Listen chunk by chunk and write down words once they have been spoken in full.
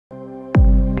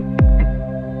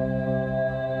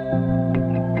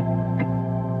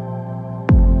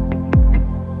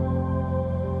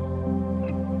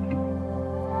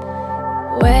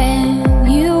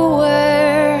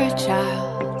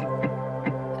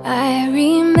I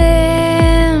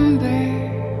remember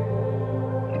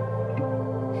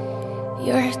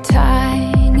your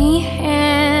tiny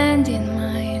hand in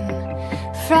mine,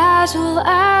 fragile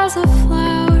as a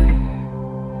flower.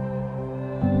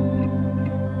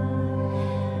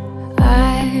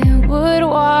 I would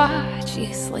watch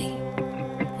you sleep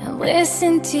and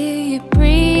listen to you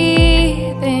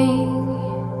breathing.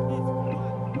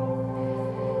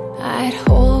 I'd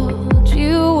hold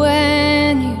you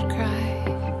when you'd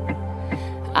cry.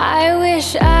 I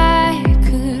wish I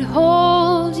could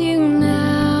hold you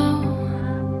now.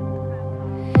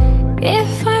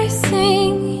 If I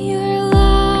sing your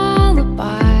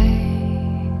lullaby,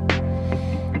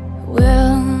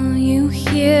 will you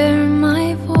hear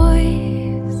my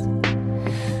voice?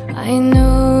 I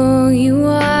know you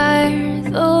are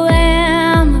the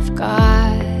Lamb of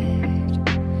God,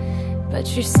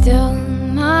 but you're still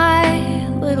my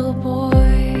little boy.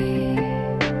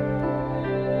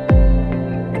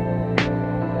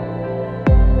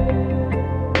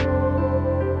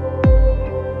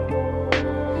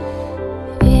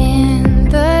 In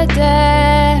the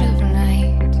dead of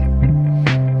night,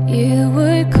 you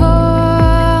would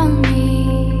call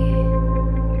me.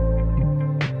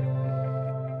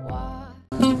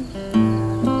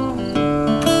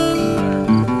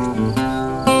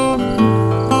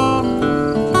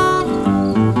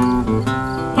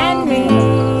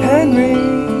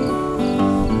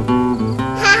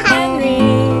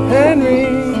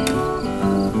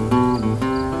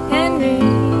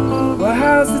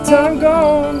 How's the time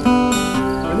gone?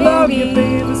 I love you,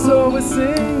 baby, so we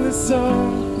sing this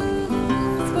song.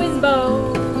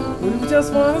 Squeezebowl. We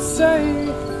just want to say,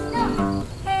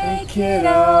 Hey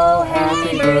kiddo,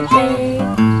 happy birthday.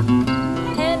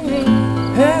 Henry,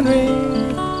 Henry,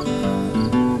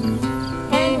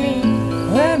 Henry,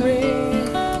 Henry.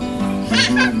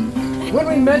 When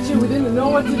we met you, we didn't know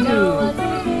what to do.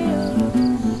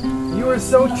 You were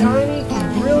so tiny,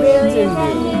 brilliant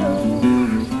and new.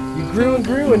 Grew and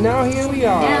grew, and now here we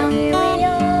are. Now here we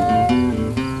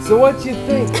are. So what you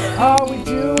think? How are we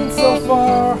doing so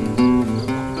far?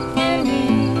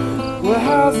 Henry, Well,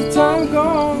 how's the time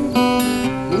gone?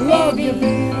 We love you,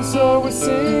 baby, so we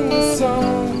sing this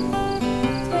song.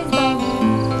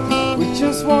 Squeezebowl. We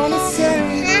just want to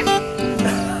say,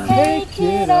 hey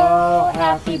kiddo,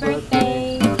 happy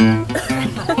birthday.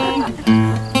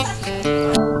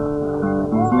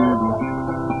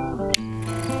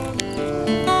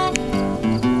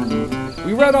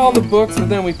 We read all the books, but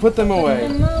then we put them away.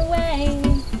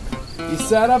 You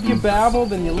sat up, you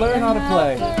babbled, and you learned how to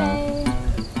play.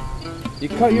 You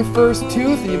cut your first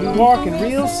tooth, and you'll be walking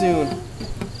real soon.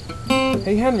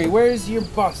 Hey Henry, where's your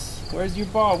bus? Where's your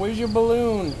ball? Where's your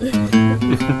balloon?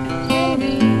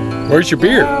 Where's your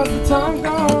beer? How's the time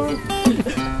gone?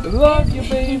 I love you,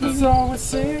 baby, so we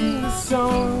sing this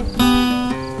song.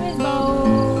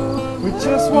 We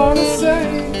just want to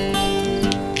say,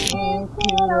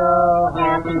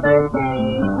 Happy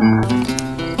birthday.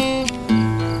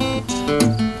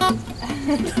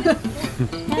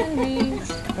 Henry.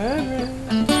 Henry.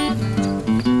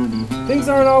 Things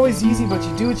aren't always easy, but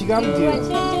you do what you gotta What do. you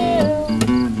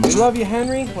do. We love you,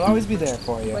 Henry. We'll always be there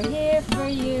for you. We're here for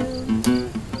you.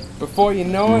 Before you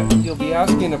know it, you'll be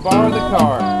asking to borrow the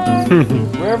car.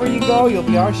 Wherever you go, you'll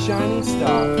be our shining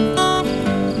star.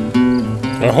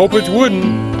 I hope it's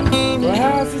wooden. Well,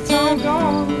 how's the time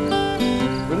gone?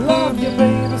 We love you,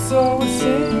 baby, so we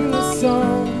sing this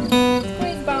song.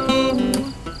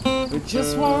 We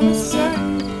just want to say,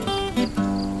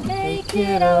 Hey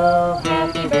kiddo,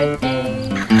 happy birthday.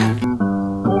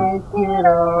 Hey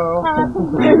kiddo, happy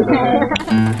birthday.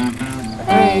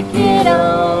 Hey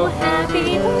kiddo,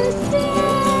 happy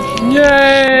birthday.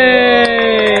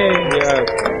 Yay! Yeah.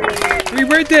 Happy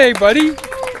birthday, buddy.